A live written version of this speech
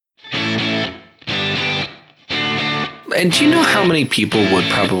And do you know how many people would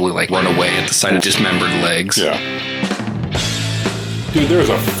probably like run away at the sight of dismembered legs? Yeah. Dude, there's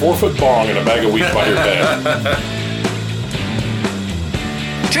a 4-foot bong and a bag of wheat by your bed.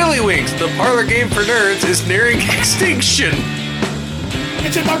 Tiddlywinks, the parlor game for nerds, is nearing extinction.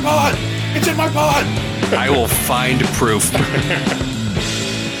 It's in my pot! It's in my pot! I will find proof.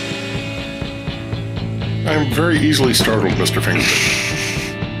 I'm very easily startled, Mr. Fingerman.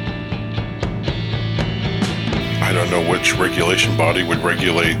 I don't know which regulation body would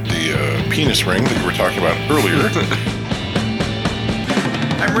regulate the penis ring that you were talking about earlier.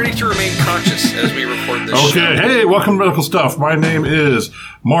 I'm ready to remain conscious as we record this show. Okay, hey, welcome to Medical Stuff. My name is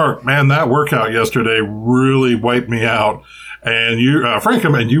Mark. Man, that workout yesterday really wiped me out. And you,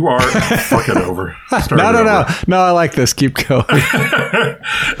 Frankham, and you are fucking over. No, I like this. Keep going.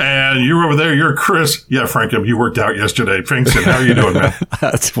 And you're over there. You're Chris. Yeah, Frankham, you worked out yesterday. Frankston, how are you doing, man?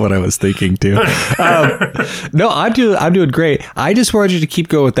 That's what I was thinking too. No, I'm doing great. I just wanted you to keep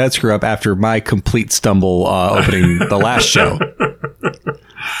going with that screw up after my complete stumble opening the last show.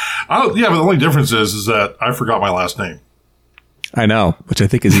 Oh, yeah, but the only difference is that I forgot my last name. I know, which I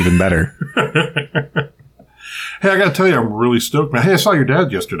think is even better. Hey, I got to tell you, I'm really stoked, man. Hey, I saw your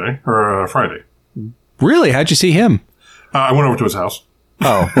dad yesterday, or Friday. Really? How'd you see him? I went over to his house.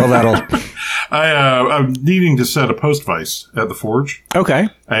 Oh, well, that'll... I'm needing to set a post vise at the forge. Okay.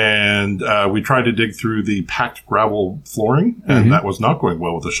 And we tried to dig through the packed gravel flooring, and that was not going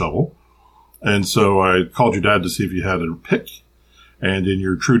well with the shovel. And so I called your dad to see if he had a pick. And in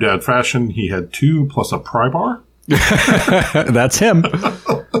your true dad fashion, he had 2 plus a pry bar. That's him.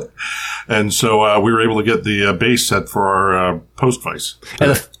 And so we were able to get the base set for our post vise.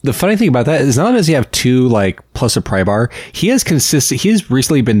 And the funny thing about that is not only does he have 2 plus a pry bar, he has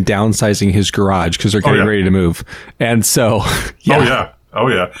recently been downsizing his garage because they're getting ready to move. And so, yeah. Oh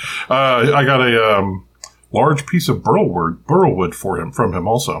yeah. I got a large piece of burlwood from him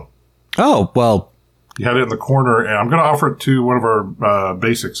also. Oh, well. He had it in the corner, and I'm going to offer it to one of our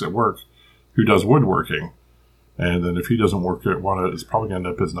basics at work who does woodworking. And then if he doesn't it's probably going to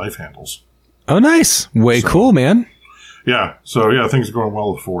end up as knife handles. Oh, nice. Cool, man. Yeah. So, yeah, things are going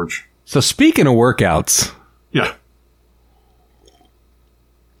well at the forge. So, speaking of workouts. Yeah.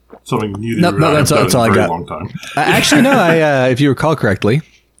 Something neither of you have done in a very long time. Actually, no, if you recall correctly,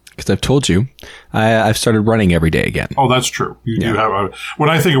 because I've told you, I've started running every day again. Oh, that's true. You do have. When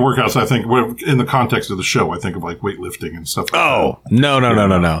I think of workouts, I think in the context of the show, I think of like weightlifting and stuff like that. Oh,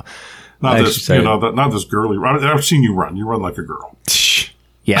 no. Not this girly. I've seen you run. You run like a girl.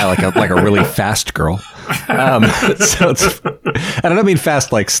 Yeah, like a really fast girl. And I don't mean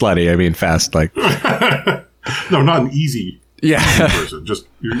fast like slutty. I mean fast like. No, not an easy. Yeah. Person. Just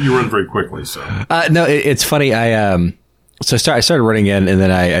you run very quickly. So no, it's funny. I started running in, and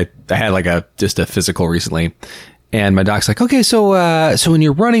then I had just a physical recently, and my doc's like, okay, so when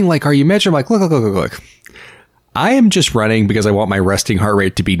you're running, are you measuring? I'm like, look. I am just running because I want my resting heart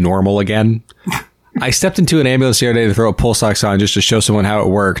rate to be normal again. I stepped into an ambulance the other day to throw a pulse ox on just to show someone how it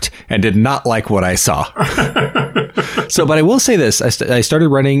worked and did not like what I saw. But I will say this. I started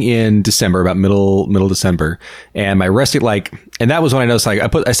running in December, about middle December, and my resting, and that was when I noticed,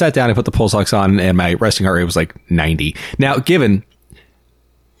 I sat down and put the pulse ox on and my resting heart rate was 90. Now, given...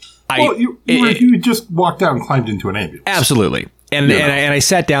 you just walked out and climbed into an ambulance. Absolutely. And I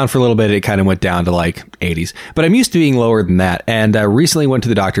sat down for a little bit. It kind of went down to 80s. But I'm used to being lower than that. And I recently went to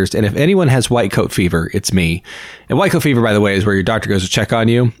the doctors. And if anyone has white coat fever, it's me. And white coat fever, by the way, is where your doctor goes to check on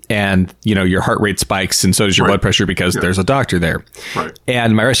you. And, your heart rate spikes. And so does your blood pressure because there's a doctor there. Right.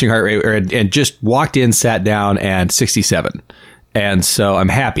 And my resting heart rate, and just walked in, sat down, and 67. And so I'm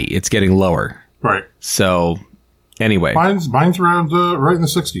happy. It's getting lower. Right. So anyway. Mine's around right in the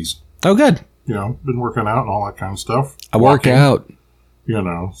 60s. Oh, good. Been working out and all that kind of stuff. I work out.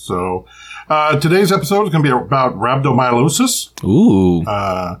 So today's episode is going to be about rhabdomyolysis. Ooh.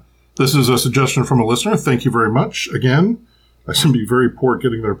 This is a suggestion from a listener. Thank you very much. Again, I seem to be very poor at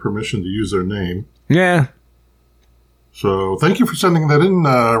getting their permission to use their name. Yeah. So thank you for sending that in,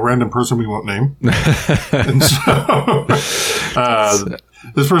 random person we won't name. And so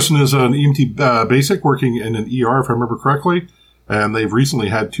this person is an EMT basic working in an ER, if I remember correctly. And they've recently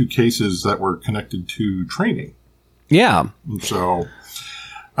had 2 cases that were connected to training. Yeah. And so,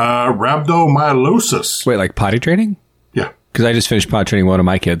 rhabdomyolysis. Wait, like potty training? Yeah. Because I just finished potty training one of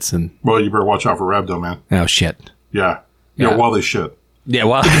my kids. Well, you better watch out for rhabdo, man. Oh, shit. Yeah. While they shit. Yeah,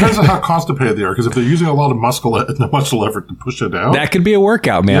 well. It depends on how constipated they are. Because if they're using a lot of muscle effort to push it out. That could be a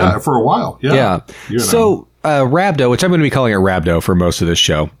workout, man. Yeah, for a while. Yeah. So rhabdo, which I'm going to be calling it rhabdo for most of this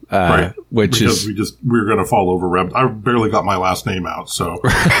show, Right. which because is we're going to fall over rhabdo. I barely got my last name out, so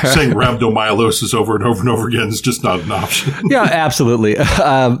saying rhabdomyolysis over and over and over again is just not an option. yeah, absolutely. So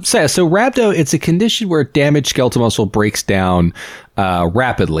rhabdo, it's a condition where damaged skeletal muscle breaks down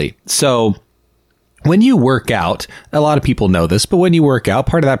rapidly. So when you work out, a lot of people know this, but when you work out,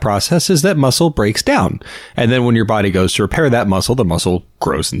 part of that process is that muscle breaks down. And then when your body goes to repair that muscle, the muscle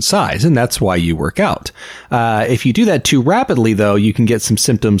grows in size. And that's why you work out. If you do that too rapidly, though, you can get some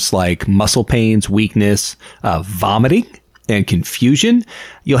symptoms like muscle pains, weakness, vomiting, and confusion.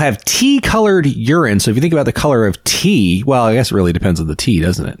 You'll have tea-colored urine. So if you think about the color of tea, well, I guess it really depends on the tea,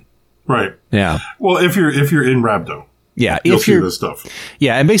 doesn't it? Right. Yeah. Well, if you're in rhabdo, Yeah. you'll If see you're, this stuff.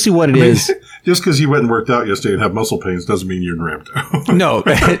 yeah. And basically what it is. Just because you went and worked out yesterday and have muscle pains doesn't mean you're in rhabdo. No,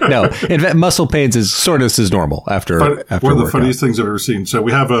 no. In fact, muscle pains is sort of as normal after But after one of the workout. funniest things I've ever seen. So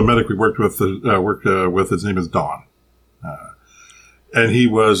we have a medic we worked with. His name is Don, and he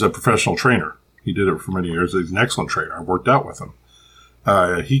was a professional trainer. He did it for many years. He's an excellent trainer. I worked out with him.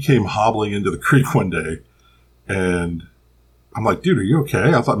 He came hobbling into the creek one day, and I'm like, "Dude, are you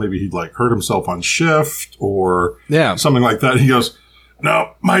okay?" I thought maybe he'd like hurt himself on shift or something like that. He goes,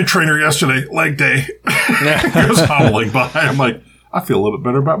 "No, my trainer yesterday, leg day." He goes hobbling by. I'm like, I feel a little bit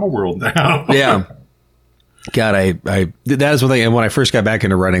better about my world now. Yeah. God, that is one thing. And when I first got back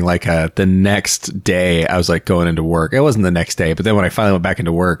into running, like the next day, I was like going into work. It wasn't the next day, but then when I finally went back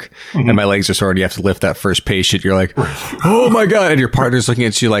into work and my legs are sore and you have to lift that first patient, you're like, oh my God. And your partner's looking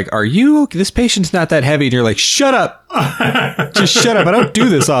at you like, are you, this patient's not that heavy. And you're like, shut up. Just shut up. I don't do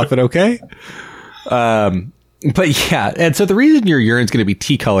this often. Okay. But yeah, and so the reason your urine's going to be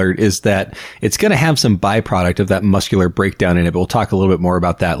tea-colored is that it's going to have some byproduct of that muscular breakdown in it, but we'll talk a little bit more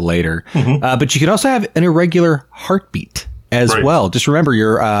about that later. But you can also have an irregular heartbeat as well. Just remember,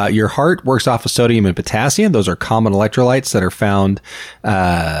 your heart works off of sodium and potassium. Those are common electrolytes that are found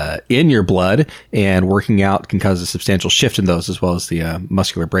in your blood, and working out can cause a substantial shift in those as well as the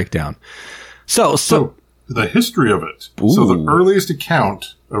muscular breakdown. So the history of it. Ooh. So the earliest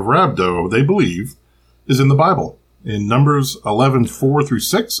account of rhabdo, they believe, is in the Bible in Numbers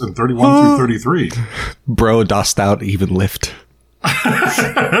 11:4-6 and 31-33. Bro, dost thou even lift?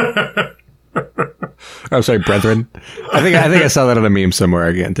 I'm sorry, brethren. I think I saw that on a meme somewhere.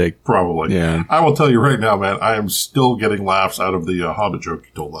 I can't take. Probably. Yeah. I will tell you right now, man, I am still getting laughs out of the Hobbit joke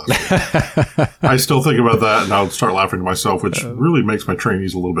you told last week. I still think about that and I'll start laughing to myself, which really makes my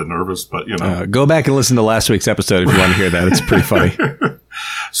trainees a little bit nervous, but you know. Go back and listen to last week's episode if you want to hear that. It's pretty funny.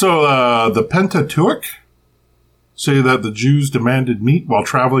 So, the Pentateuch say that the Jews demanded meat while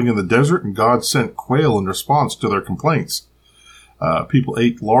traveling in the desert, and God sent quail in response to their complaints. People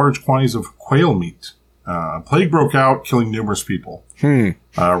ate large quantities of quail meat. A plague broke out, killing numerous people.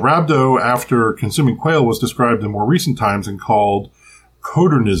 Rhabdo, after consuming quail, was described in more recent times and called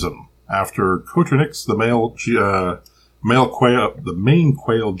codernism, after Coturnix, the main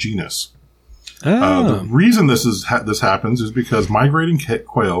quail genus. The reason this happens is because migrating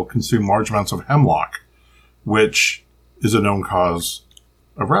quail consume large amounts of hemlock, which is a known cause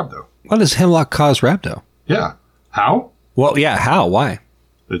of rhabdo. Why does hemlock cause rhabdo? Yeah. How? Well, yeah, how? Why?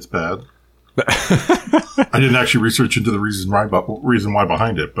 It's bad. I didn't actually research into the reason why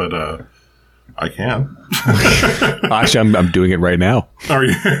behind it, but I can. Actually, I'm doing it right now. Are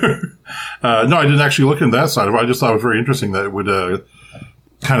you? No, I didn't actually look into that side of it. I just thought it was very interesting that it would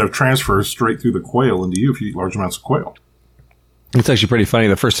kind of transfer straight through the quail into you if you eat large amounts of quail. It's actually pretty funny.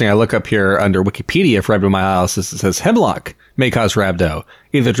 The first thing I look up here under Wikipedia for rhabdomyolysis, it says hemlock may cause rhabdo,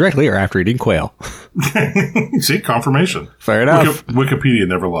 either directly or after eating quail. See, confirmation. Fair enough. Wikipedia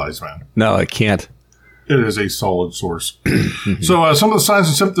never lies, man. No, it can't. It is a solid source. So, some of the signs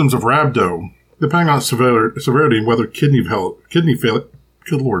and symptoms of rhabdo, depending on severity and whether kidney failure,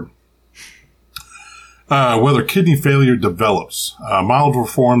 good Lord. Whether kidney failure develops. Milder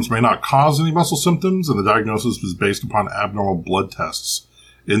forms may not cause any muscle symptoms, and the diagnosis is based upon abnormal blood tests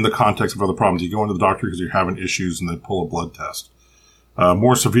in the context of other problems. You go into the doctor because you're having issues and they pull a blood test.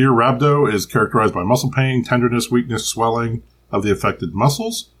 More severe rhabdo is characterized by muscle pain, tenderness, weakness, swelling of the affected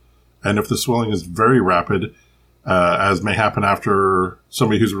muscles. And if the swelling is very rapid, as may happen after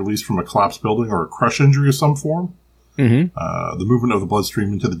somebody who's released from a collapsed building or a crush injury of some form, the movement of the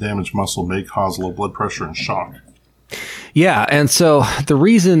bloodstream into the damaged muscle may cause low blood pressure and shock. Yeah, and so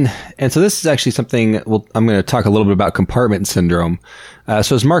this is actually something, I'm going to talk a little bit about compartment syndrome.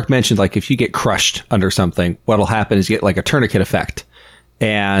 So as Mark mentioned, like if you get crushed under something, what'll happen is you get like a tourniquet effect,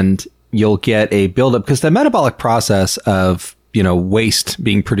 and you'll get a buildup because the metabolic process of, waste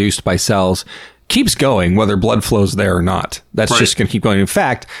being produced by cells keeps going whether blood flows there or not. That's just going to keep going. In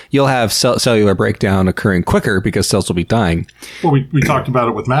fact, you'll have cellular breakdown occurring quicker because cells will be dying. Well, we talked about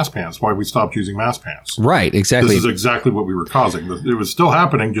it with mask pants, why we stopped using mask pants. Right, exactly. This is exactly what we were causing. It was still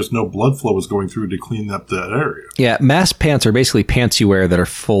happening, just no blood flow was going through to clean up that area. Yeah, mask pants are basically pants you wear that are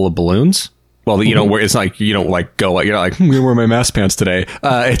full of balloons. Well, you don't wear, it's like, you don't like go, you're not like, I'm going to wear my mask pants today.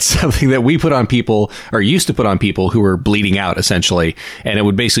 It's something that we put on people, or used to put on people who were bleeding out, essentially. And it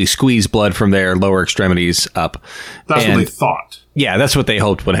would basically squeeze blood from their lower extremities up. That's what they thought. Yeah, that's what they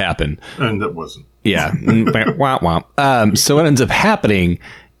hoped would happen. And it wasn't. Yeah. Womp womp. So what ends up happening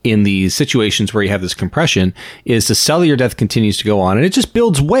in these situations where you have this compression is the cellular death continues to go on and it just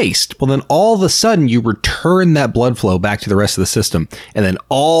builds waste. Well, then all of a sudden you return that blood flow back to the rest of the system. And then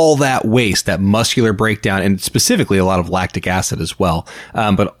all that waste, that muscular breakdown, and specifically a lot of lactic acid as well.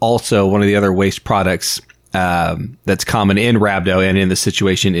 But also one of the other waste products that's common in rhabdo and in this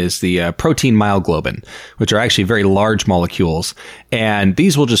situation is the protein myoglobin, which are actually very large molecules. And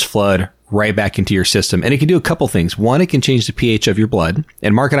these will just flood right back into your system. And it can do a couple things. One, it can change the pH of your blood.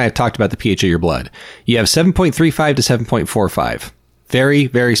 And Mark and I have talked about the pH of your blood. You have 7.35 to 7.45. Very,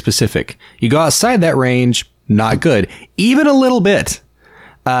 very specific. You go outside that range, not good. Even a little bit.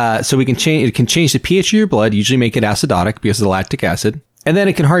 So it can change the pH of your blood, usually make it acidotic because of the lactic acid. And then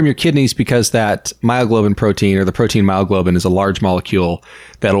it can harm your kidneys because that myoglobin protein, or the protein myoglobin, is a large molecule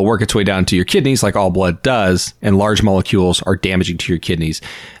that'll work its way down to your kidneys like all blood does, and large molecules are damaging to your kidneys.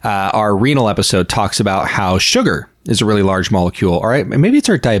 Our renal episode talks about how sugar is a really large molecule. All right, maybe it's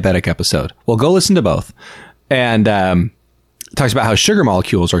our diabetic episode. Well, go listen to both. And talks about how sugar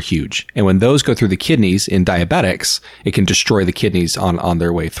molecules are huge. And when those go through the kidneys in diabetics, it can destroy the kidneys on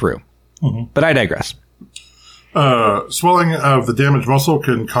their way through. Mm-hmm. But I digress. Swelling of the damaged muscle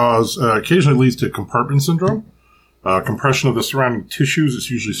can cause, occasionally leads to compartment syndrome. Compression of the surrounding tissues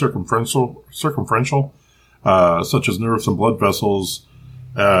is usually circumferential, such as nerves and blood vessels,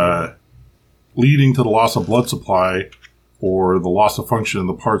 leading to the loss of blood supply or the loss of function in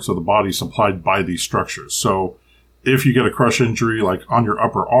the parts of the body supplied by these structures. So if you get a crush injury, like on your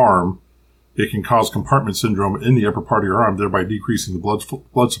upper arm, it can cause compartment syndrome in the upper part of your arm, thereby decreasing the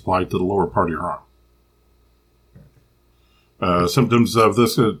blood supply to the lower part of your arm. Symptoms of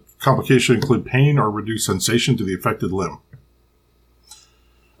this complication include pain or reduced sensation to the affected limb.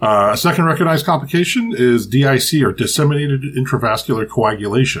 A second recognized complication is DIC, or disseminated intravascular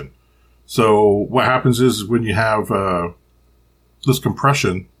coagulation. So what happens is when you have this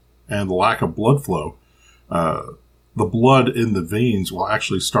compression and the lack of blood flow, the blood in the veins will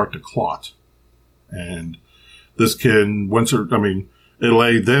actually start to clot. And this can,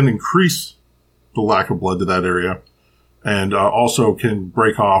 it'll then increase the lack of blood to that area. And also can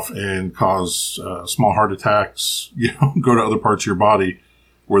break off and cause small heart attacks, go to other parts of your body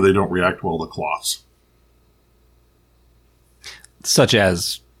where they don't react well to clots. Such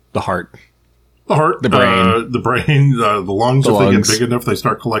as the heart. The heart, the brain, the lungs. If they get big enough, they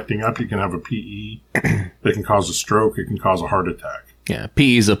start collecting up. You can have a PE. It can cause a stroke. It can cause a heart attack. Yeah,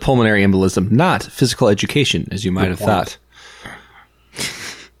 PE is a pulmonary embolism, not physical education, as you might have thought.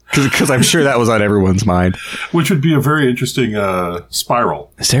 Because I'm sure that was on everyone's mind. Which would be a very interesting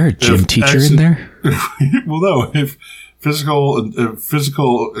spiral. Is there a gym teacher in there? Well, no. If physical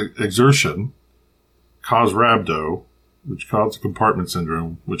exertion caused rhabdo, which caused compartment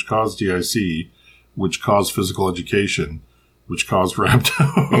syndrome, which caused DIC, which caused physical education, which caused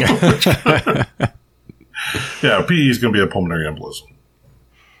rhabdo. Yeah, PE is going to be a pulmonary embolism.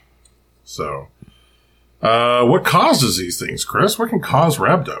 So... what causes these things, Chris? What can cause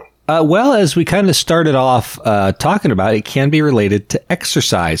rhabdo? Well, as we kind of started off talking about, it can be related to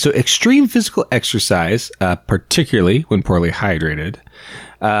exercise. So extreme physical exercise, particularly when poorly hydrated,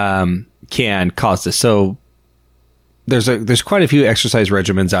 can cause this. So there's quite a few exercise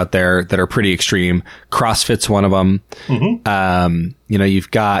regimens out there that are pretty extreme. CrossFit's one of them. Mm-hmm.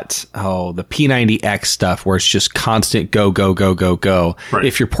 You've got the P90X stuff where it's just constant go, go, go, go, go. Right.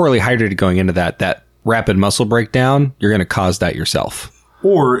 If you're poorly hydrated going into that rapid muscle breakdown, you're going to cause that yourself.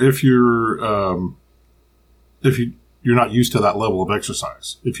 Or if you're not used to that level of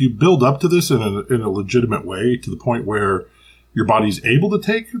exercise, if you build up to this in a legitimate way to the point where your body's able to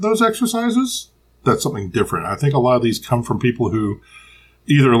take those exercises, that's something different. I think a lot of these come from people who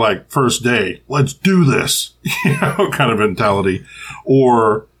either like first day, let's do this, kind of mentality,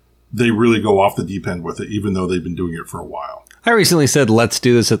 or they really go off the deep end with it, even though they've been doing it for a while. I recently said, let's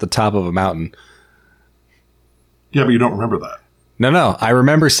do this at the top of a mountain. Yeah, but you don't remember that. No. I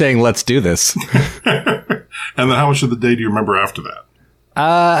remember saying, let's do this. And then how much of the day do you remember after that?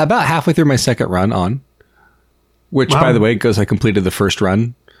 About halfway through my second run on. Which, by the way, I completed the first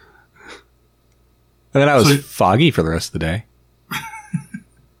run. And then I was So- foggy for the rest of the day.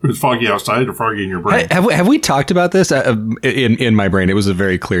 It was foggy outside or foggy in your brain? Have we talked about this? In my brain, it was a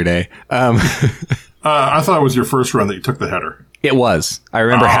very clear day. I thought it was your first run that you took the header. It was. I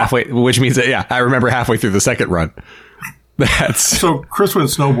remember halfway, which means that, yeah, I remember halfway through the second run. That's So Chris went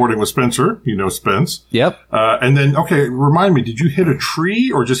snowboarding with Spencer. You know Spence. yep. And then, okay, remind me, did you hit a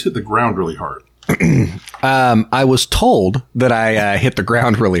tree or just hit the ground really hard? I was told that I hit the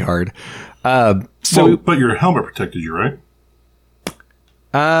ground really hard. So But your helmet protected you, right?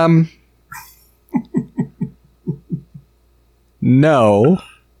 No,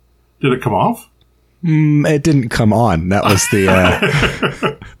 Did it come off? it didn't come on. That was the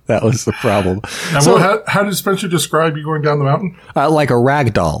that was the problem. And So, how did Spencer describe you going down the mountain? like a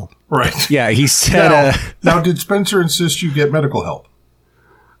rag doll. Right. Yeah, he said. Now, did Spencer insist you get medical help?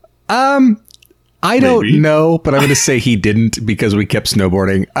 I don't Maybe. know, but I'm going to say he didn't because we kept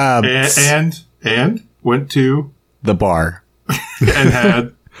snowboarding. And went to The bar,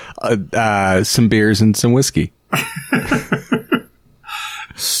 and had some beers and some whiskey.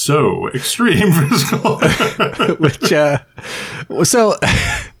 so extreme physical. Which so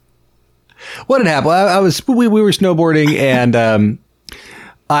what had happened? We were snowboarding, and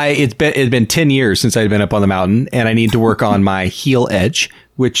it'd been 10 years since I'd been up on the mountain, and I need to work on my heel edge,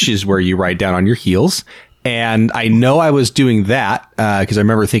 which is where you ride down on your heels. And I know I was doing that because I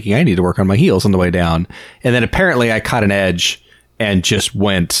remember thinking I need to work on my heels on the way down. And then apparently I caught an edge and just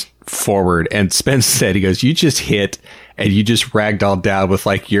went forward. And Spence said, he goes, "You just hit and you just ragdolled down with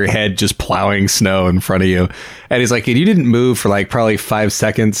like your head just plowing snow in front of you." And he's like, "And you didn't move for like probably 5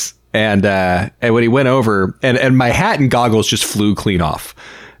 seconds." And when he went over, and my hat and goggles just flew clean off.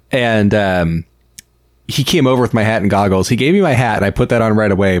 And he came over with my hat and goggles. He gave me my hat and I put that on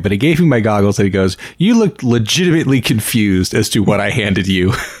right away, but he gave me my goggles and he goes, "You looked legitimately confused as to what I handed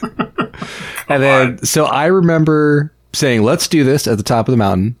you." And then, so I remember saying, "Let's do this" at the top of the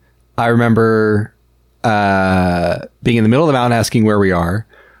mountain. I remember being in the middle of the mountain asking where we are.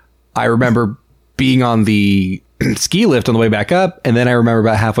 I remember being on the ski lift on the way back up. And then I remember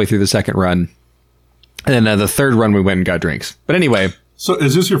about halfway through the second run. And then the third run, we went and got drinks. But anyway, So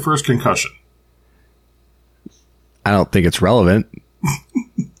is this your first concussion? I don't think it's relevant.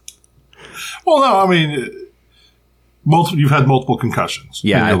 Well, no, I mean, you've had multiple concussions in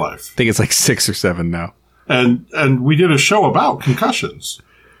your life. I think it's like 6 or 7 now. And we did a show about concussions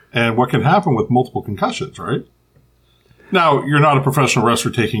and what can happen with multiple concussions, right? Now, you're not a professional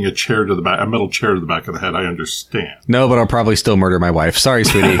wrestler taking a metal chair to the back of the head. I understand. No, but I'll probably still murder my wife. Sorry,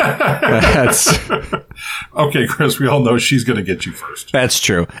 sweetie. That's Okay, Chris, we all know she's going to get you first.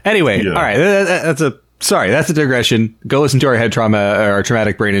 true. Anyway, Yeah. all right. That's a digression. Go listen to our head trauma or our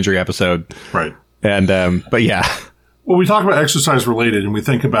traumatic brain injury episode. Right. And, but yeah. Well, we talk about exercise related and we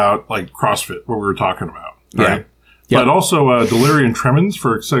think about like CrossFit, what we were talking about. Right. Yeah. But also delirium tremens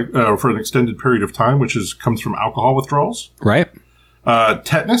for an extended period of time, which comes from alcohol withdrawals. Right.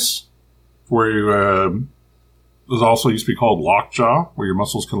 Tetanus, where you is also used to be called lockjaw, where your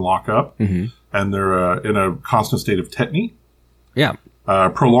muscles can lock up, and they're in a constant state of tetany. Yeah.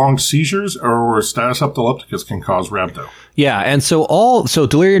 Prolonged seizures or status epilepticus can cause rhabdo. Yeah, and so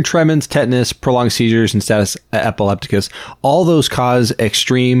delirium tremens, tetanus, prolonged seizures, and status epilepticus, all those cause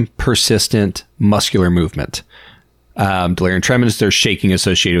extreme, persistent muscular movement. Delirium tremens, there's shaking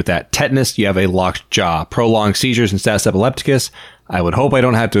associated with that. Tetanus, you have a locked jaw. Prolonged seizures and status epilepticus, I would hope I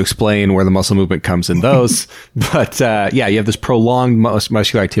don't have to explain where the muscle movement comes in those. But yeah, you have this prolonged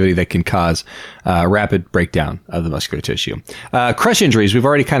muscular activity that can cause rapid breakdown of the muscular tissue. Crush injuries, we've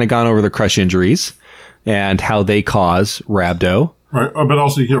already kind of gone over the crush injuries and how they cause rhabdo. Right. But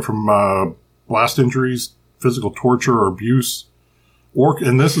also you get from blast injuries, physical torture or abuse.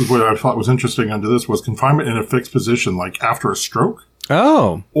 And this is what I thought was interesting under this was confinement in a fixed position, like after a stroke.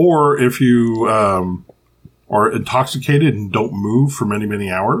 Oh. Or if you are intoxicated and don't move for many,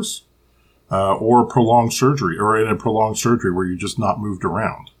 many hours. Or prolonged surgery, or in a prolonged surgery where you're just not moved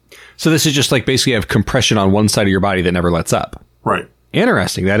around. So this is just like basically you have compression on one side of your body that never lets up. Right.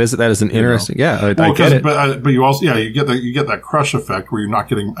 Interesting. That is an interesting. Yeah, Well, I get it. But you also, you get that crush effect where you're not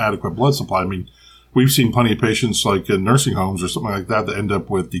getting adequate blood supply. I mean, we've seen plenty of patients like in nursing homes or something like that end up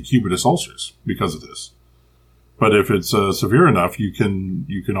with decubitus ulcers because of this. But if it's severe enough, you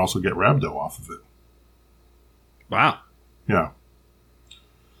can also get rhabdo off of it. Wow. Yeah.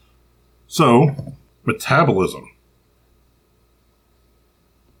 So, metabolism.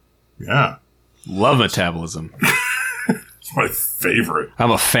 Yeah. Love metabolism. It's my favorite.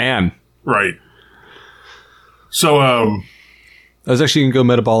 I'm a fan. Right. So, I was actually going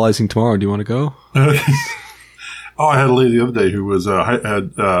to go metabolizing tomorrow. Do you want to go? I had a lady the other day who was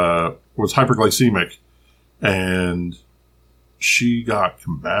had was hyperglycemic, and she got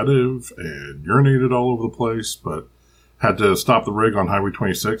combative and urinated all over the place, but had to stop the rig on Highway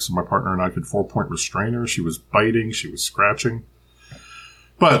 26, and my partner and I could 4-point restrain her. She was biting, she was scratching.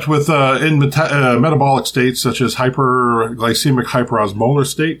 But with in metabolic states such as hyperglycemic hyperosmolar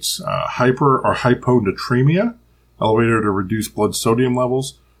states, hyper or hyponatremia, elevated or reduced blood sodium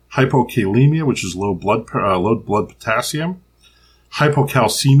levels, hypokalemia, which is low blood potassium,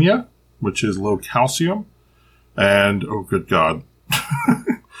 hypocalcemia, which is low calcium, and, oh, good God,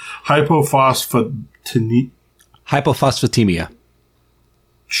 Hypophosphatemia.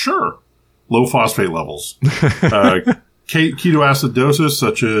 Sure. Low phosphate levels. Ketoacidosis,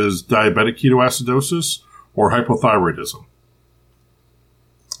 such as diabetic ketoacidosis, or hypothyroidism,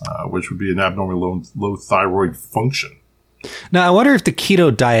 which would be an abnormally low thyroid function. Now, I wonder if the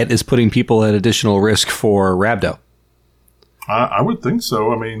keto diet is putting people at additional risk for rhabdo. I would think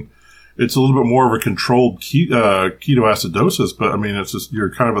so. I mean, it's a little bit more of a controlled ketoacidosis, but I mean, it's just, you're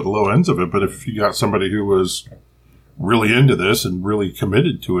kind of at the low ends of it. But if you got somebody who was really into this and really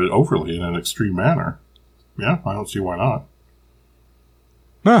committed to it overly in an extreme manner, yeah, I don't see why not.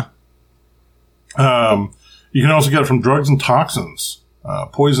 Huh. You can also get it from drugs and toxins.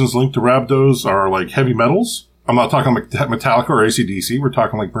 Poisons linked to rhabdos are like heavy metals. I'm not talking like Metallica or AC/DC. We're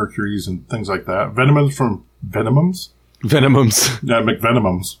talking like mercuries and things like that. Venomums. Yeah,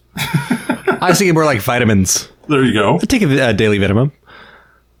 McVenomums. I was thinking more like vitamins. There you go. I'll take a daily venomum.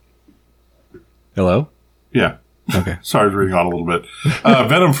 Hello? Yeah. Okay. Sorry, I was reading on a little bit.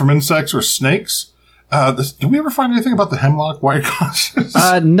 Venom from insects or snakes. Do we ever find anything about the hemlock? Why it causes?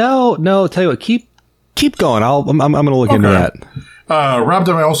 No. Tell you what, keep going. I'm going to look into that.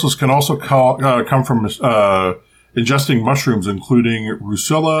 Rhabdomyolysis can also come from ingesting mushrooms, including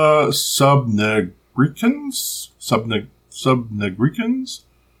Russula subnigricans,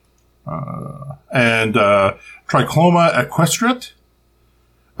 and Trichloma equestret.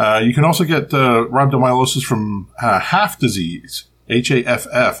 You can also get rhabdomyolysis from HAF disease,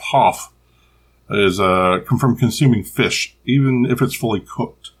 HAFF, HOF, is from consuming fish, even if it's fully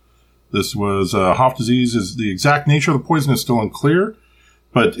cooked. This was HOF disease. Is the exact nature of the poison is still unclear,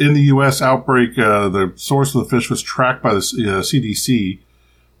 but in the U.S. outbreak, the source of the fish was tracked by the CDC,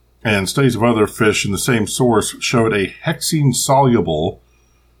 and studies of other fish in the same source showed a hexene-soluble,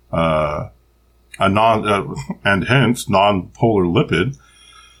 and hence non-polar lipid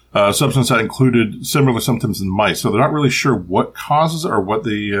substance that included similar symptoms in mice. So they're not really sure what causes it or what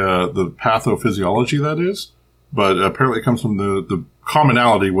the pathophysiology that is, but apparently it comes from the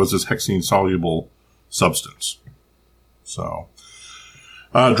commonality was this hexene-soluble substance. So,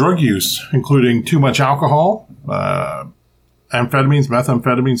 drug use, including too much alcohol, amphetamines,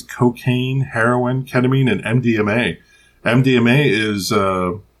 methamphetamines, cocaine, heroin, ketamine, and MDMA. MDMA is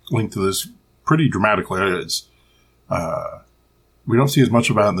linked to this pretty dramatically. It's we don't see as much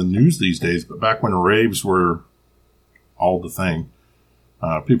about it in the news these days, but back when raves were all the thing,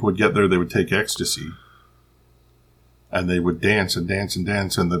 people would get there, they would take ecstasy, and they would dance and dance and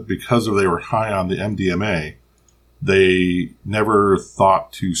dance, and because they were high on the MDMA, they never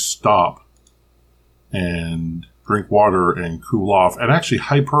thought to stop and drink water and cool off. And actually,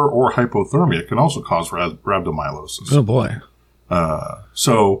 hyper or hypothermia can also cause rhabdomyolysis. Oh, boy.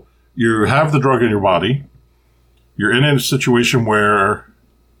 So you have the drug in your body. You're in a situation where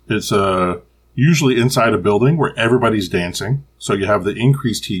it's usually inside a building where everybody's dancing. So you have the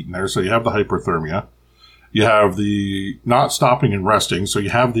increased heat in there. So you have the hyperthermia. You have the not stopping and resting. So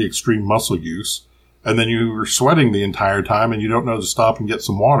you have the extreme muscle use. And then you're sweating the entire time and you don't know to stop and get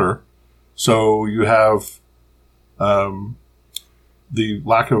some water. So you have the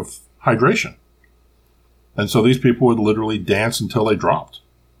lack of hydration. And so these people would literally dance until they dropped.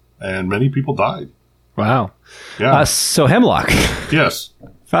 And many people died. Wow. Yeah. So hemlock. Yes.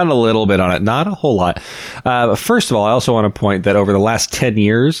 Found a little bit on it, not a whole lot. First of all, I also want to point that over the last 10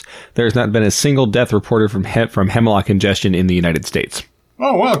 years, there's not been a single death reported from hemlock ingestion in the United States.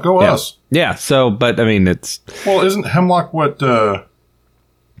 Oh, well, go us. Yeah, so, but, I mean, it's... Well, isn't hemlock what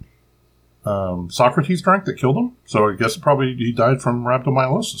Socrates drank that killed him? So I guess he died from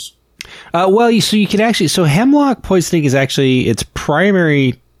rhabdomyolysis. So you can actually... So hemlock poisoning is actually... Its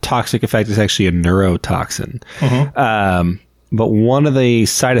primary toxic effect is actually a neurotoxin. Mm-hmm. But one of the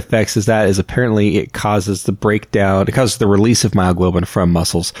side effects is apparently it causes the breakdown, it causes the release of myoglobin from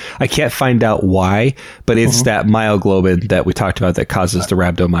muscles. I can't find out why, but it's that myoglobin that we talked about that causes the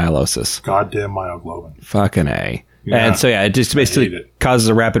rhabdomyolysis. Goddamn myoglobin. Fucking A. Yeah. And so, yeah, it just basically causes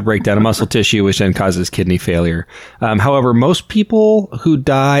a rapid breakdown of muscle tissue, which then causes kidney failure. However, most people who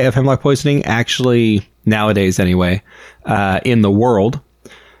die of hemlock poisoning actually, nowadays anyway, in the world,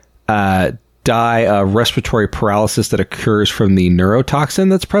 die of respiratory paralysis that occurs from the neurotoxin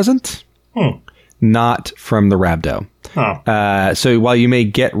that's present, not from the rhabdo. So while you may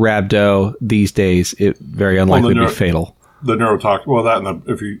get rhabdo these days, it very unlikely to be fatal. The neurotoxin, well, that and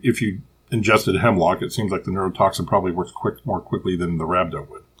if you ingested hemlock, it seems like the neurotoxin probably works more quickly than the rhabdo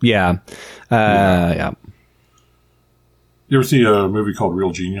would. Yeah. Yeah. You ever see a movie called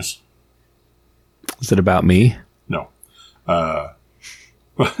Real Genius? Is it about me? No.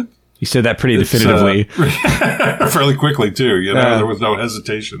 You said that pretty definitively. Fairly quickly, too. You know, there was no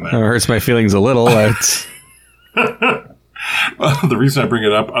hesitation there. It hurts my feelings a little. The reason I bring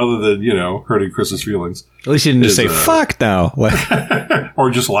it up, other than, hurting Chris's feelings. At least you didn't just say, fuck no.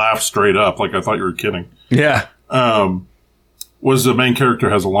 Or just laugh straight up like I thought you were kidding. Yeah. Was the main character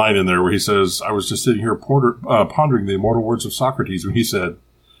has a line in there where he says, I was just sitting here pondering the immortal words of Socrates when he said,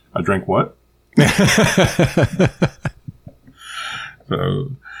 I drank what?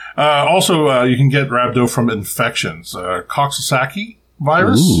 Also, you can get rhabdo from infections. Coxsackie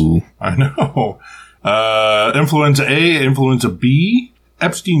virus. Ooh. I know. Influenza A, influenza B,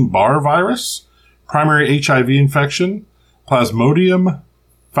 Epstein-Barr virus, primary HIV infection, Plasmodium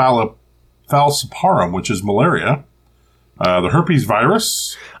falciparum, which is malaria, the herpes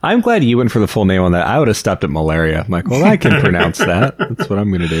virus. I'm glad you went for the full name on that. I would have stopped at malaria. I'm like, well, I can pronounce that. That's what I'm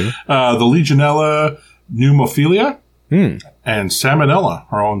going to do. The Legionella pneumophilia and Salmonella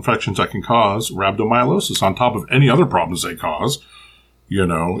are all infections that can cause rhabdomyolysis on top of any other problems they cause.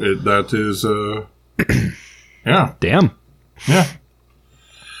 That is, yeah. Damn. Yeah.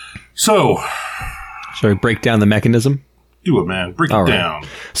 So. Shall we break down the mechanism? Do it, man. Break it down.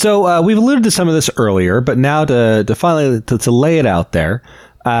 So we've alluded to some of this earlier, but now to finally to lay it out there,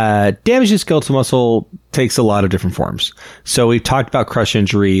 damage to skeletal muscle takes a lot of different forms. So we've talked about crush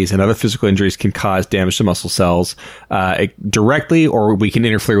injuries and other physical injuries can cause damage to muscle cells directly, or we can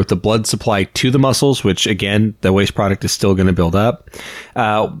interfere with the blood supply to the muscles, which again, the waste product is still going to build up.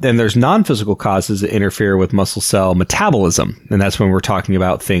 Then there's non-physical causes that interfere with muscle cell metabolism. And that's when we're talking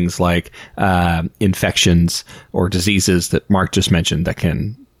about things like infections or diseases that Mark just mentioned that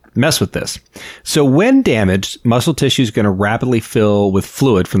can mess with this. So when damaged, muscle tissue is going to rapidly fill with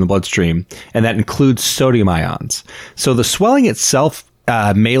fluid from the bloodstream, and that includes sodium ions. So the swelling itself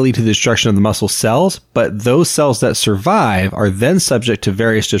may lead to the destruction of the muscle cells, but those cells that survive are then subject to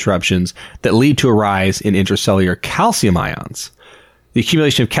various disruptions that lead to a rise in intracellular calcium ions. The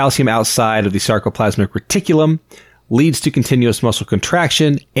accumulation of calcium outside of the sarcoplasmic reticulum leads to continuous muscle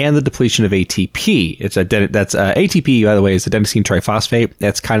contraction and the depletion of ATP. That's ATP, by the way, is adenosine triphosphate.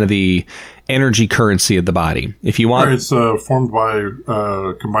 That's kind of the energy currency of the body. If you want, it's formed by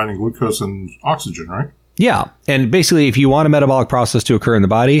combining glucose and oxygen, right? Yeah, and basically, if you want a metabolic process to occur in the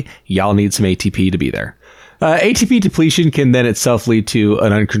body, y'all need some ATP to be there. ATP depletion can then itself lead to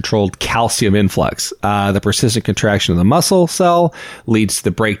an uncontrolled calcium influx. The persistent contraction of the muscle cell leads to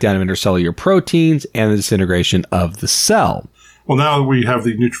the breakdown of intercellular proteins and the disintegration of the cell. Well, now we have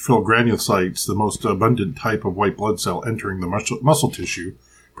the neutrophil granulocytes, the most abundant type of white blood cell entering the muscle tissue,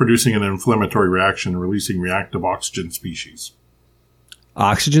 producing an inflammatory reaction and releasing reactive oxygen species.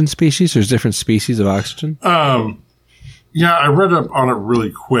 Oxygen species? There's different species of oxygen? Yeah, I read up on it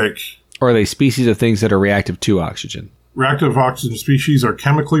really quick. Or are they species of things that are reactive to oxygen? Reactive oxygen species are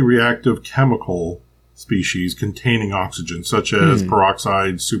chemically reactive chemical species containing oxygen, such as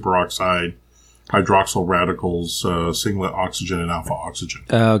peroxide, superoxide, hydroxyl radicals, singlet oxygen, and alpha oxygen.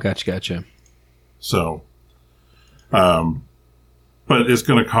 Oh, gotcha. So, but it's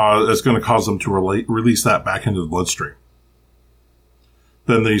going to cause them to release that back into the bloodstream.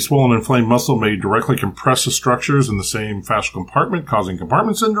 Then the swollen and inflamed muscle may directly compress the structures in the same fascial compartment, causing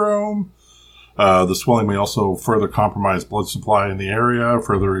compartment syndrome. The swelling may also further compromise blood supply in the area,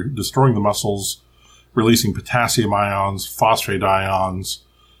 further destroying the muscles, releasing potassium ions, phosphate ions,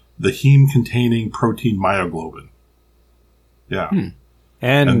 the heme-containing protein myoglobin. Yeah.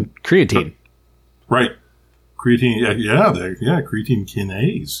 And creatine. Right. Creatine, creatine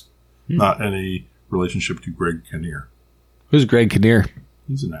kinase. Not any relationship to Greg Kinnear. Who's Greg Kinnear?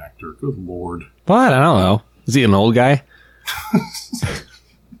 He's an actor. Good Lord. What? I don't know. Is he an old guy?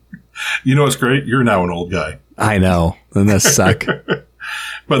 You know what's great? You're now an old guy. I know. Doesn't that suck?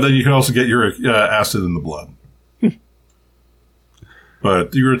 But then you can also get your acid in the blood.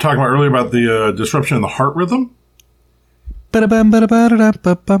 But you were talking about earlier about the disruption in the heart rhythm?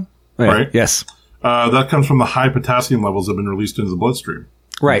 Right. Yes. That comes from the high potassium levels that have been released into the bloodstream.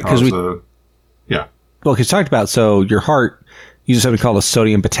 Right. Because yeah. Well, because you talked about, so your heart uses something called a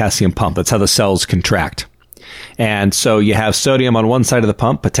sodium-potassium pump. That's how the cells contract. And so you have sodium on one side of the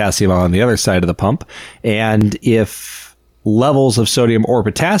pump, potassium on the other side of the pump. And if levels of sodium or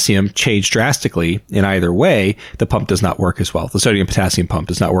potassium change drastically in either way, the pump does not work as well. The sodium potassium pump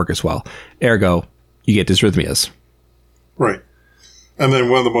does not work as well. Ergo, you get dysrhythmias. Right. And then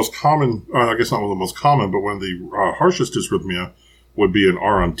one of the most common, I guess not one of the most common, but one of the harshest dysrhythmia would be an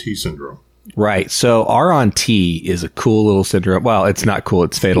R on T syndrome. Right. So R on T is a cool little syndrome. Well, it's not cool.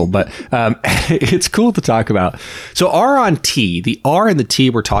 It's fatal, but it's cool to talk about. So R on T, the R and the T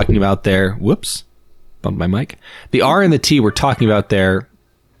we're talking about there. Whoops. Bumped my mic. The R and the T we're talking about there.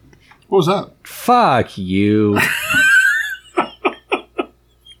 What was that? Fuck you.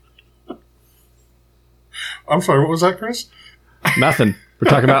 I'm sorry. What was that, Chris? Nothing. We're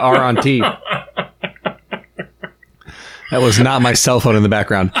talking about R on T. That was not my cell phone in the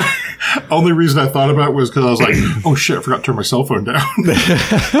background. Only reason I thought about it was because I was like, oh shit, I forgot to turn my cell phone down.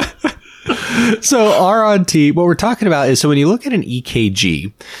 So R on T, what we're talking about is, so when you look at an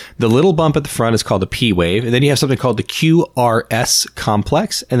EKG, the little bump at the front is called a P wave, and then you have something called the QRS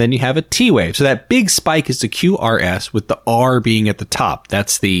complex, and then you have a T wave. So that big spike is the QRS with the R being at the top.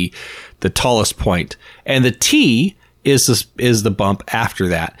 That's the tallest point. And the T is the bump after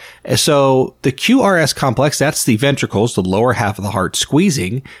that. So the QRS complex, that's the ventricles, the lower half of the heart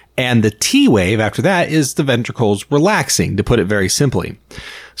squeezing, and the T wave after that is the ventricles relaxing, to put it very simply.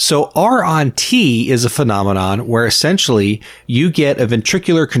 So R on T is a phenomenon where essentially you get a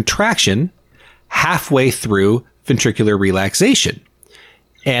ventricular contraction halfway through ventricular relaxation.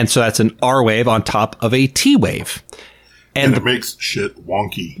 And so that's an R wave on top of a T wave. And it makes shit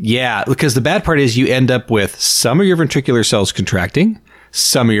wonky. Yeah, because the bad part is you end up with some of your ventricular cells contracting,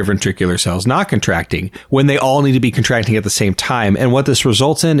 some of your ventricular cells not contracting, when they all need to be contracting at the same time. And what this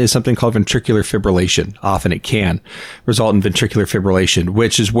results in is something called ventricular fibrillation. Often it can result in ventricular fibrillation,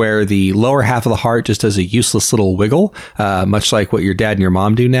 which is where the lower half of the heart just does a useless little wiggle, much like what your dad and your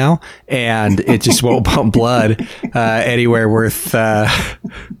mom do now. And it just won't pump blood anywhere worth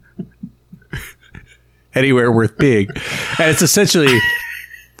big. And it's essentially...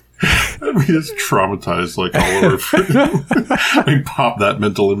 I mean, it's traumatized like all over. They pop that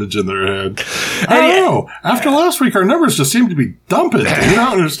mental image in their head. I don't know. After last week, our numbers just seem to be dumping. I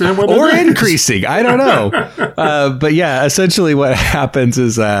don't understand what or increasing. I don't know. But yeah, essentially what happens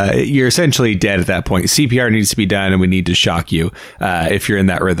is you're essentially dead at that point. CPR needs to be done, and we need to shock you if you're in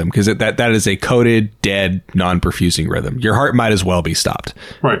that rhythm, because that is a coded, dead, non-perfusing rhythm. Your heart might as well be stopped.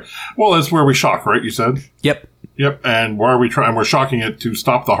 Right. Well, that's where we shock, right? You said? Yep. Yep, and why are we trying? We're shocking it to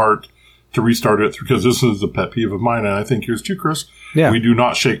stop the heart, to restart it, because this is a pet peeve of mine, and I think yours too, Chris. Yeah. We do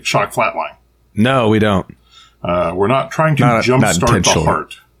not shock flatline. No, we don't. We're not trying to jumpstart the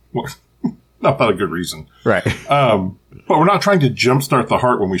heart. Well, not that a good reason. Right. But we're not trying to jumpstart the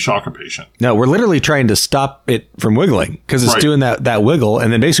heart when we shock a patient. No, we're literally trying to stop it from wiggling, because it's doing that wiggle.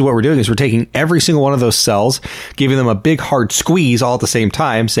 And then basically what we're doing is we're taking every single one of those cells, giving them a big hard squeeze all at the same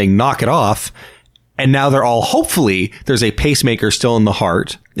time, saying knock it off. And now they're all, hopefully, there's a pacemaker still in the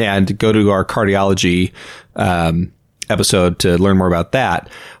heart. And go to our cardiology episode to learn more about that.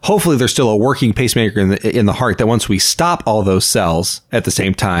 Hopefully, there's still a working pacemaker in the heart that once we stop all those cells at the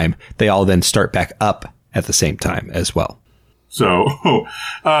same time, they all then start back up at the same time as well. So,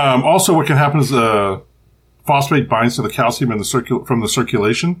 also what can happen is phosphate binds to the calcium from the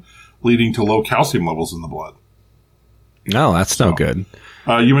circulation, leading to low calcium levels in the blood. No, that's no good.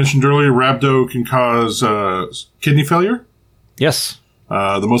 You mentioned earlier, rhabdo can cause kidney failure. Yes.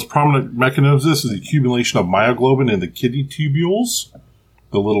 The most prominent mechanism of this is the accumulation of myoglobin in the kidney tubules,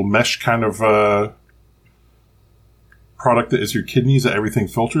 the little mesh kind of product that is your kidneys that everything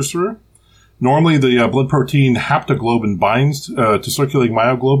filters through. Normally, the blood protein haptoglobin binds to circulating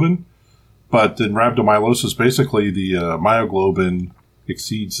myoglobin, but in rhabdomyolysis, basically the myoglobin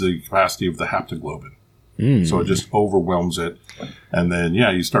exceeds the capacity of the haptoglobin. So it just overwhelms it. And then,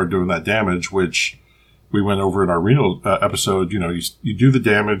 you start doing that damage, which we went over in our renal episode. You do the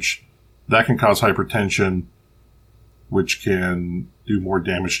damage. That can cause hypertension, which can do more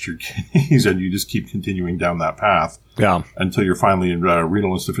damage to your kidneys, and you just keep continuing down that path until you're finally in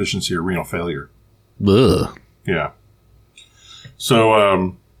renal insufficiency or renal failure. Ugh. Yeah.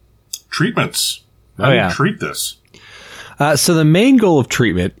 So, treatments. How do you treat this? So the main goal of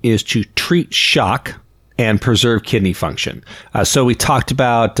treatment is to treat shock and preserve kidney function. So we talked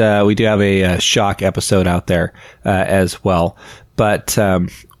about, we do have a shock episode out there as well. But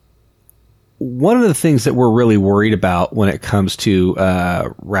one of the things that we're really worried about when it comes to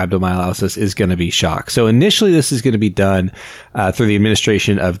rhabdomyolysis is going to be shock. So initially, this is going to be done through the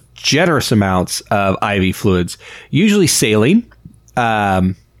administration of generous amounts of IV fluids, usually saline.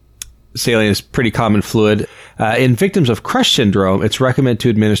 saline is pretty common fluid. In victims of crush syndrome, it's recommended to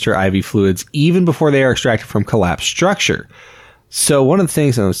administer IV fluids even before they are extracted from collapsed structure. So one of the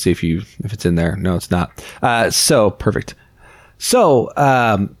things, and let's see if it's in there. No, it's not. Perfect. So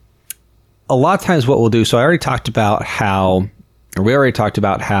a lot of times what we'll do, so we already talked about how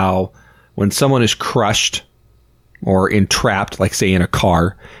when someone is crushed or entrapped, like say in a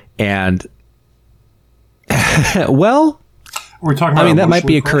car, and well, we're talking about that might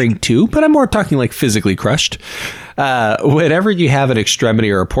be occurring too, but I'm more talking like physically crushed. Whenever you have an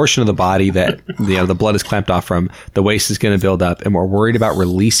extremity or a portion of the body that the blood is clamped off from, the waste is going to build up, and we're worried about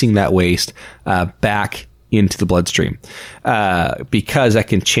releasing that waste back into the bloodstream because that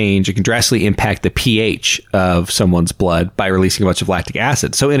can change. It can drastically impact the pH of someone's blood by releasing a bunch of lactic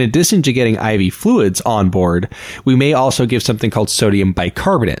acid. So in addition to getting IV fluids on board, we may also give something called sodium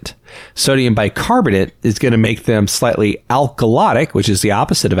bicarbonate. Sodium bicarbonate is going to make them slightly alkalotic, which is the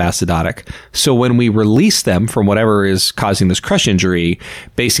opposite of acidotic. So when we release them from whatever is causing this crush injury,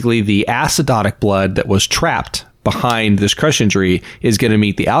 basically the acidotic blood that was trapped behind this crush injury is going to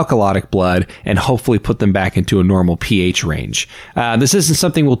meet the alkalotic blood and hopefully put them back into a normal pH range. This isn't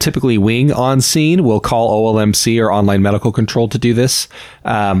something we'll typically wing on scene. We'll call OLMC or online medical control to do this.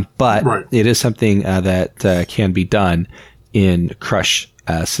 But right. It is something that can be done in crush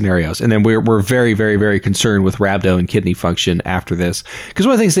scenarios. And then we're very, very, very concerned with rhabdo and kidney function after this. Because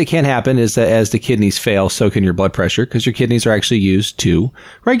one of the things that can happen is that as the kidneys fail, so can your blood pressure, because your kidneys are actually used to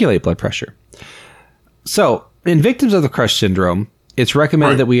regulate blood pressure. So in victims of the crush syndrome, it's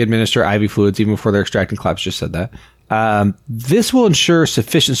recommended that we administer IV fluids even before they're extracting collapse. Just said that. This will ensure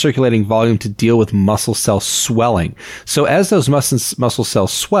sufficient circulating volume to deal with muscle cell swelling. So as those muscle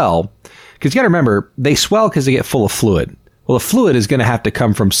cells swell, because you got to remember, they swell because they get full of fluid. Well, the fluid is going to have to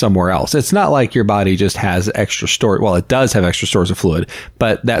come from somewhere else. It's not like your body just has extra storage. Well, it does have extra stores of fluid,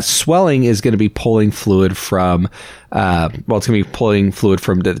 but that swelling is going to be pulling fluid from, it's going to be pulling fluid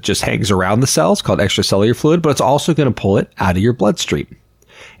from that just hangs around the cells called extracellular fluid, but it's also going to pull it out of your bloodstream.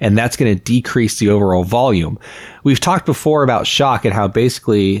 And that's going to decrease the overall volume. We've talked before about shock and how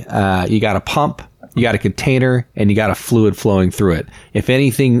basically you got a pump, you got a container, and you got a fluid flowing through it. If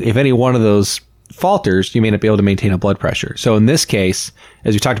any one of those falters, you may not be able to maintain a blood pressure. So in this case,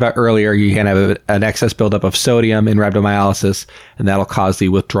 as we talked about earlier, you can have an excess buildup of sodium in rhabdomyolysis, and that'll cause the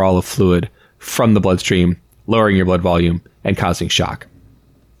withdrawal of fluid from the bloodstream, lowering your blood volume and causing shock.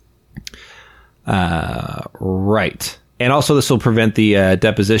 Right. And also this will prevent the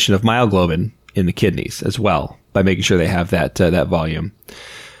deposition of myoglobin in the kidneys as well by making sure they have that volume.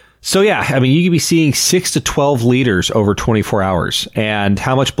 So yeah, I mean, you could be seeing 6 to 12 liters over 24 hours. And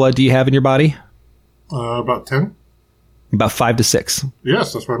how much blood do you have in your body? About 10. About 5 to 6.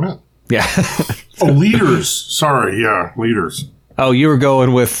 Yes, that's what I meant. Yeah. Liters. Sorry, yeah, liters. Oh, you were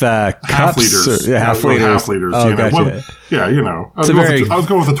going with cups? Half liters. Half liters. Half liters. Oh, gotcha. I was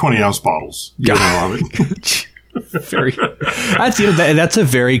going with the 20-ounce bottles. That's a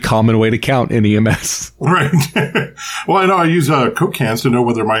very common way to count in EMS. Right. Well, I know I use Coke cans to know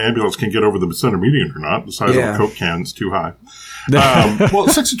whether my ambulance can get over the center median or not. The size of a Coke can is too high.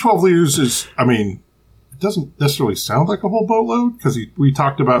 6 to 12 liters is, it doesn't necessarily sound like a whole boatload because we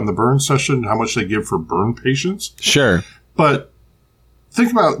talked about in the burn session how much they give for burn patients. Sure. But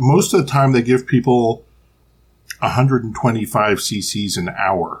think about most of the time they give people 125 cc's an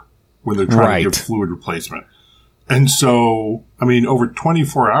hour when they're trying to give fluid replacement. And so, over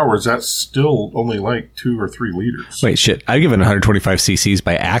 24 hours, that's still only like 2 or 3 liters. Wait, shit. I've given 125 cc's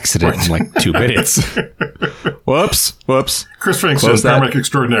by accident in like 2 minutes. Whoops. Chris Frank says, paramedic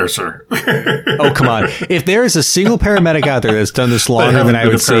extraordinaire, sir. Oh, come on. If there is a single paramedic out there that's done this longer than I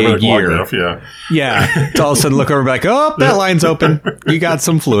would say a year. Enough, yeah. To all of a sudden look over and be like, oh, that line's open. You got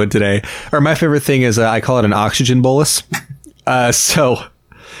some fluid today. Or my favorite thing is I call it an oxygen bolus.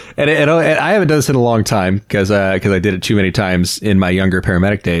 And I haven't done this in a long time because I did it too many times in my younger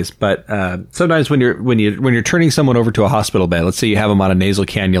paramedic days. But sometimes when you're turning someone over to a hospital bed, let's say you have them on a nasal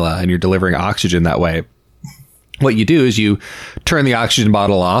cannula and you're delivering oxygen that way, what you do is you turn the oxygen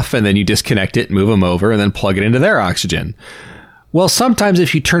bottle off and then you disconnect it, move them over, and then plug it into their oxygen. Well, sometimes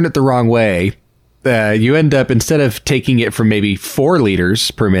if you turn it the wrong way, you end up, instead of taking it from maybe 4 liters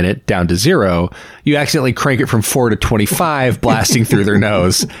per minute down to 0, you accidentally crank it from 4 to 25, blasting through their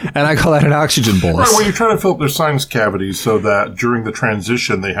nose. And I call that an oxygen bolus. Right, well, you're trying to fill up their sinus cavities so that during the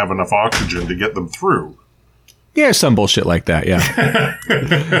transition they have enough oxygen to get them through. Yeah, some bullshit like that,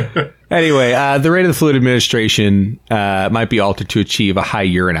 yeah. Anyway, the rate of the fluid administration might be altered to achieve a high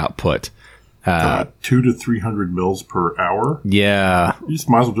urine output. 200 to 300 mils per hour? Yeah. You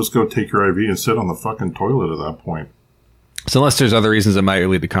might as well just go take your IV and sit on the fucking toilet at that point. So unless there's other reasons that might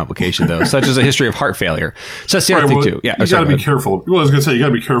lead to complication, though, such as a history of heart failure. So that's the other thing, too. Yeah, you got to be careful. Well, I was going to say, you got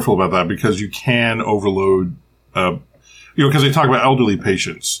to be careful about that because you can overload, because they talk about elderly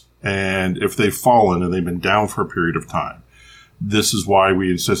patients. And if they've fallen and they've been down for a period of time, this is why we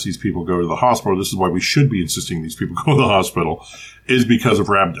insist these people go to the hospital. This is why we should be insisting these people go to the hospital, is because of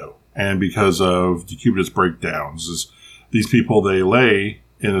rhabdo and because of decubitus breakdowns. Is these people, they lay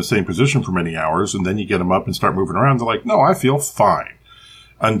in the same position for many hours, and then you get them up and start moving around. They're like, no, I feel fine,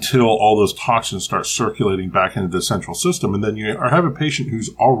 until all those toxins start circulating back into the central system. And then you have a patient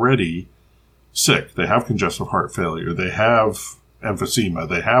who's already sick. They have congestive heart failure. They have emphysema.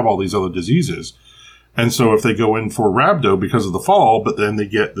 They have all these other diseases. And so if they go in for rhabdo because of the fall, but then they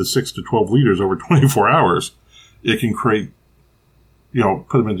get the 6 to 12 liters over 24 hours, it can create,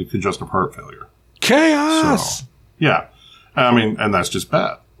 put them into congestive heart failure. Chaos! So, yeah. I mean, and that's just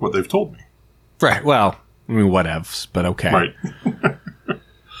bad, what they've told me. Right. Well, I mean, whatevs, but okay. Right.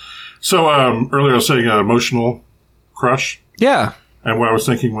 So, earlier I was saying emotional crush. Yeah. And what I was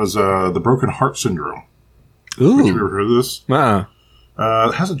thinking was the broken heart syndrome. Ooh. Have you ever heard of this? Uh-uh.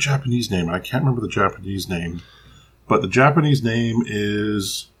 It has a Japanese name. I can't remember the Japanese name. But the Japanese name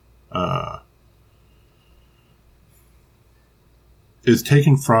is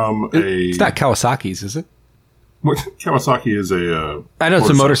taken from It's not Kawasaki's, is it? Kawasaki is a... I know it's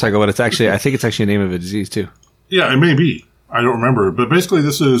a motorcycle, but I think it's actually a name of a disease, too. Yeah, it may be. I don't remember. But basically,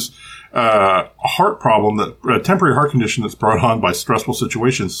 this is a heart problem, a temporary heart condition that's brought on by stressful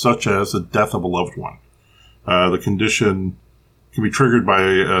situations, such as the death of a loved one. The condition can be triggered by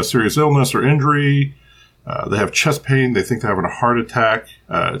a serious illness or injury. They have chest pain. They think they're having a heart attack.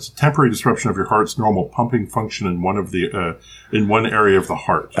 It's a temporary disruption of your heart's normal pumping function in one area of the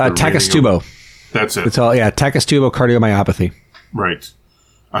heart. Takotsubo. That's it. It's all, Takotsubo cardiomyopathy. Right.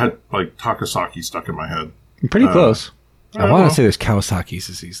 I had Takasaki stuck in my head. Pretty close. I want to say there's Kawasaki's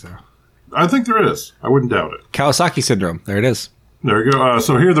disease, though. I think there is. I wouldn't doubt it. Kawasaki syndrome. There it is. There you go.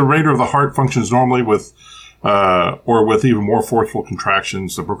 So here, the remainder of the heart functions normally with even more forceful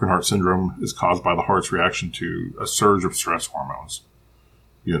contractions. The broken heart syndrome is caused by the heart's reaction to a surge of stress hormones.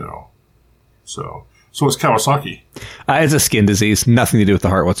 So it's Kawasaki. It's a skin disease. Nothing to do with the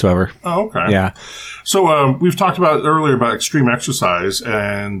heart whatsoever. Oh, okay. Yeah. So we've talked about earlier about extreme exercise,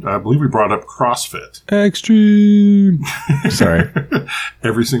 and I believe we brought up CrossFit. Extreme. Sorry.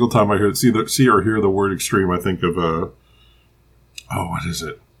 Every single time I see or hear the word extreme, I think of what is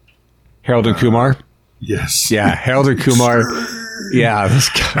it? Harold and Kumar. Yes. Yeah, Harold and Kumar. Yeah, those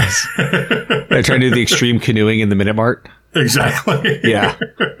guys. They're trying to do the extreme canoeing in the Minute Mart. Exactly. Yeah.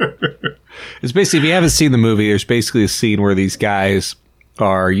 It's basically, if you haven't seen the movie, there's basically a scene where these guys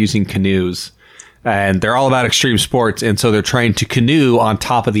are using canoes, and they're all about extreme sports, and so they're trying to canoe on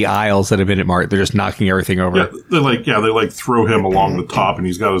top of the aisles at a Minute Mart. They're just knocking everything over. Yeah, they throw him along the top, and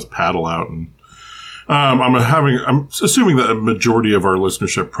he's got his paddle out, and I'm assuming that a majority of our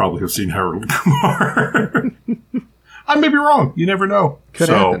listenership probably have seen Harold and Kumar. I may be wrong. You never know. Could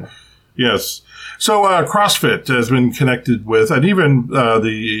happen. Yes. So CrossFit has been connected with, and even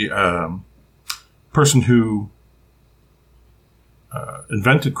the person who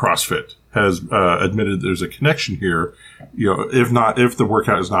invented CrossFit has admitted there's a connection here. If the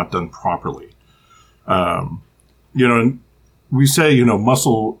workout is not done properly, and we say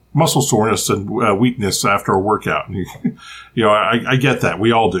muscle soreness and weakness after a workout. And I get that.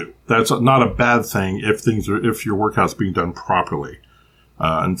 We all do. That's not a bad thing if your workout's being done properly.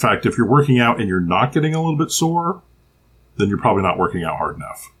 In fact, if you're working out and you're not getting a little bit sore, then you're probably not working out hard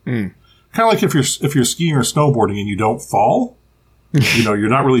enough. Kind of like if you're skiing or snowboarding and you don't fall, you're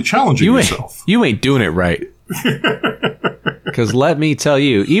not really challenging yourself. You ain't doing it right. Because let me tell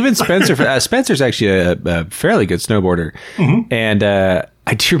you, even Spencer, Spencer's actually a fairly good snowboarder. Mm-hmm. And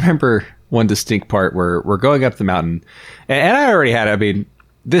I do remember one distinct part where we're going up the mountain. And I already had, I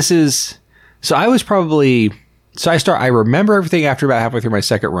remember everything after about halfway through my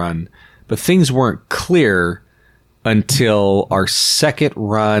second run, but things weren't clear until our second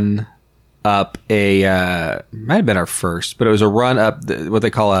run up might have been our first, but it was a run up what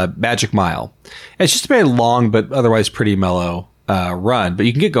they call a magic mile. It's just a very long, but otherwise pretty mellow run, but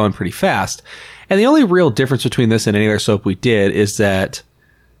you can get going pretty fast. And the only real difference between this and any other slope we did is that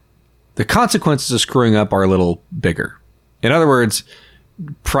the consequences of screwing up are a little bigger. In other words,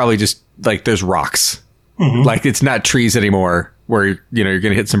 probably just like there's rocks. Mm-hmm. Like it's not trees anymore where, you're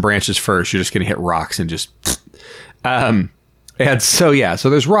going to hit some branches first. You're just going to hit rocks and just, and so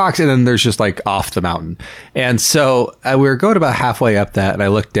there's rocks and then there's just like off the mountain. And so we were going about halfway up that and I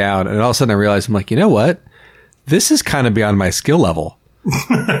looked down and all of a sudden I realized, I'm like, you know what? This is kind of beyond my skill level.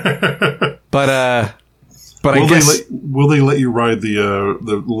 But But I guess will they let you ride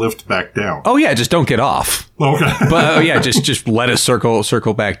the lift back down? Oh yeah, just don't get off. Okay. But yeah, just let it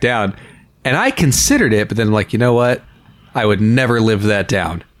circle back down. And I considered it, but then like, you know what? I would never live that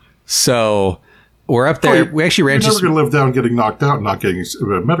down. So we're up there. We actually ran. You're never going to live down getting knocked out and not getting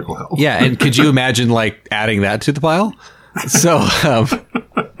medical help. Yeah, and could you imagine like adding that to the pile? So,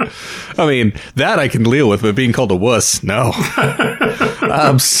 I mean, that I can deal with, but being called a wuss, no.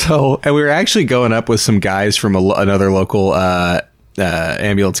 And we were actually going up with some guys from another local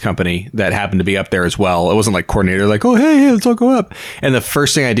ambulance company that happened to be up there as well. It wasn't like coordinator, like, oh, hey, let's all go up. And the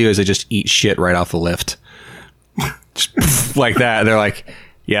first thing I do is I just eat shit right off the lift. Just like that. They're like,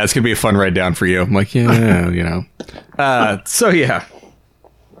 yeah, it's going to be a fun ride down for you. I'm like, yeah, you know. So, yeah.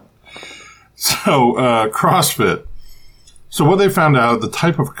 So, CrossFit. So what they found out, the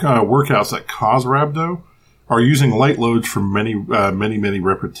type of workouts that cause rhabdo are using light loads for many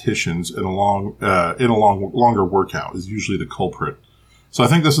repetitions in a longer workout is usually the culprit. So I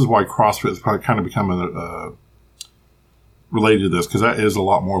think this is why CrossFit has probably kind of become related to this, because that is a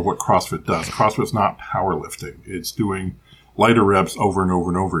lot more of what CrossFit does. CrossFit's not powerlifting. It's doing lighter reps over and over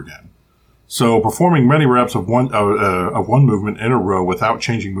and over again. So performing many reps of one movement in a row without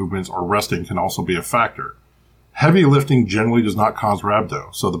changing movements or resting can also be a factor. Heavy lifting generally does not cause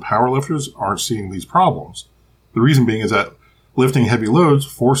rhabdo, so the powerlifters aren't seeing these problems. The reason being is that lifting heavy loads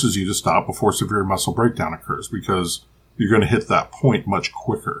forces you to stop before severe muscle breakdown occurs, because you're going to hit that point much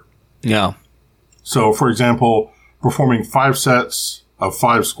quicker. Yeah. So, for example, performing 5 sets of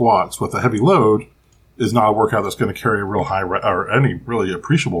 5 squats with a heavy load is not a workout that's going to carry a real high or any really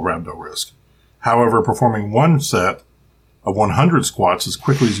appreciable rhabdo risk. However, performing 1 set of 100 squats as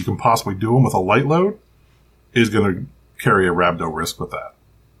quickly as you can possibly do them with a light load is going to carry a rhabdo risk with that.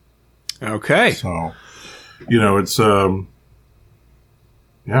 Okay. So, you know, it's,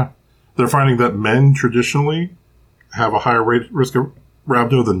 yeah. They're finding that men traditionally have a higher risk of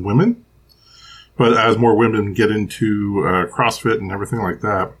rhabdo than women. But as more women get into CrossFit and everything like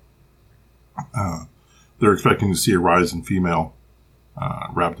that, they're expecting to see a rise in female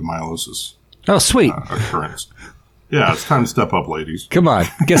rhabdomyolysis. Oh, sweet. Occurrence. Yeah, it's time to step up, ladies. Come on,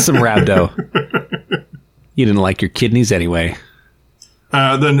 get some rhabdo. You didn't like your kidneys anyway.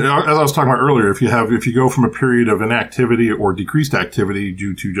 Then, as I was talking about earlier, if you go from a period of inactivity or decreased activity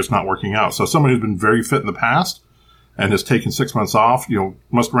due to just not working out, so somebody who's been very fit in the past and has taken 6 months off,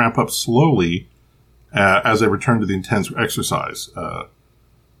 must ramp up slowly as they return to the intense exercise. The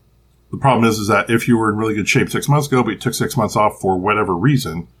problem is that if you were in really good shape 6 months ago, but you took 6 months off for whatever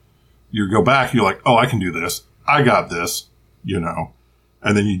reason, you go back, you're like, oh, I can do this. I got this,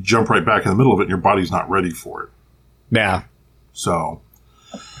 and then you jump right back in the middle of it and your body's not ready for it. Yeah. So,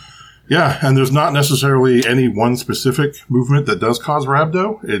 yeah, and there's not necessarily any one specific movement that does cause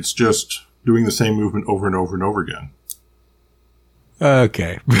rhabdo. It's just doing the same movement over and over and over again.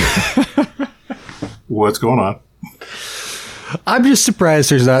 Okay. What's going on? I'm just surprised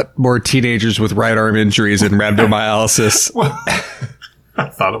there's not more teenagers with right arm injuries and rhabdomyolysis. Well, I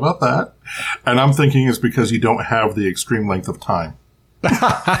thought about that. And I'm thinking it's because you don't have the extreme length of time.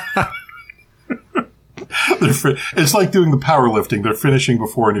 It's like doing the powerlifting. They're finishing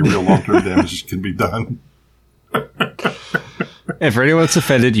before any real long-term damage can be done. And for anyone that's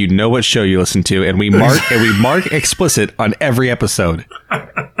offended, you know what show you listen to, and we mark explicit on every episode.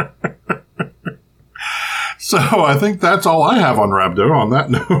 So I think that's all I have on rhabdo on that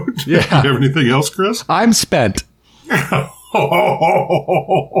note. Yeah. Do you have anything else, Chris? I'm spent.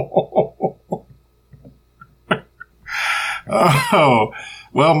 Oh,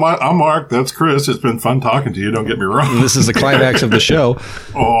 well, I'm Mark. That's Chris. It's been fun talking to you. Don't get me wrong. This is the climax of the show.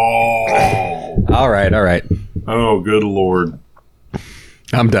 Oh. All right. Oh, good Lord.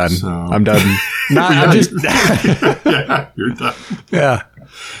 I'm done. So. I'm done. I'm just... Yeah, you're done. Yeah.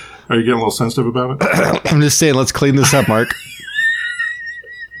 Are you getting a little sensitive about it? I'm just saying, let's clean this up, Mark.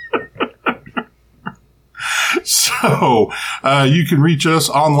 So, you can reach us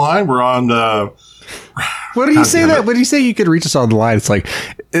online. We're on... What do you say that? When you say you can reach us online, it's like...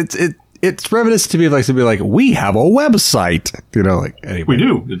 It's reminiscent to me of like somebody like, we have a website. Anyway. We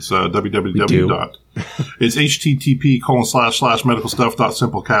do. It's www. It's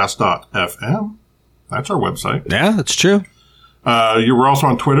http://medicalstuff.simplecast.fm. That's our website. Yeah, that's true. We're also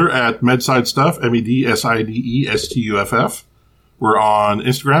on Twitter at MedsideStuff, MEDSIDESTUFF. We're on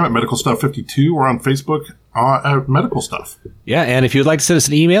Instagram at MedicalStuff52. We're on Facebook at Medical Stuff. Yeah, and if you'd like to send us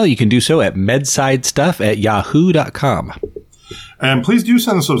an email, you can do so at medsidestuff@yahoo.com. And please do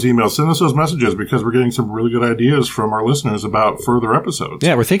send us those emails. Send us those messages because we're getting some really good ideas from our listeners about further episodes.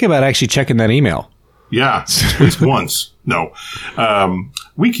 Yeah, we're thinking about actually checking that email. Yeah, at least once. No.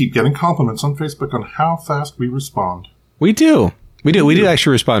 we keep getting compliments on Facebook on how fast we respond. We do. We do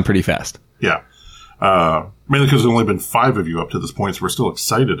actually respond pretty fast. Yeah. Mainly because there's only been 5 of you up to this point, so we're still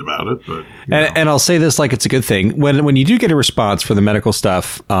excited about it. But and I'll say this like it's a good thing. When you do get a response for the medical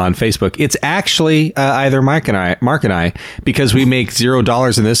stuff on Facebook, it's actually either Mark and I, because we make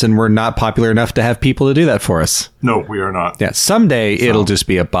 $0 in this and we're not popular enough to have people to do that for us. No, we are not. Yeah, someday it'll just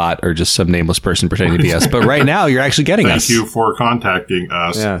be a bot or just some nameless person pretending to be us. But right now, you're actually getting us. Thank you for contacting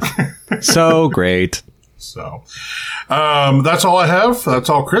us. Yeah. So great. So that's all I have. That's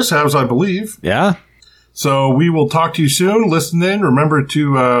all Chris has, I believe. Yeah. So we will talk to you soon. Listen in. Remember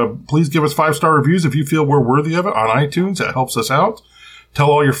to please give us 5-star reviews if you feel we're worthy of it on iTunes. That helps us out. Tell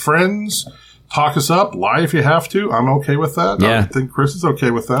all your friends. Talk us up. Lie if you have to. I'm okay with that. Yeah. I think Chris is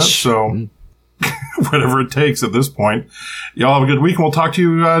okay with that. So whatever it takes at this point. Y'all have a good week, and we'll talk to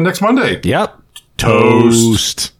you next Monday. Yep. Toast.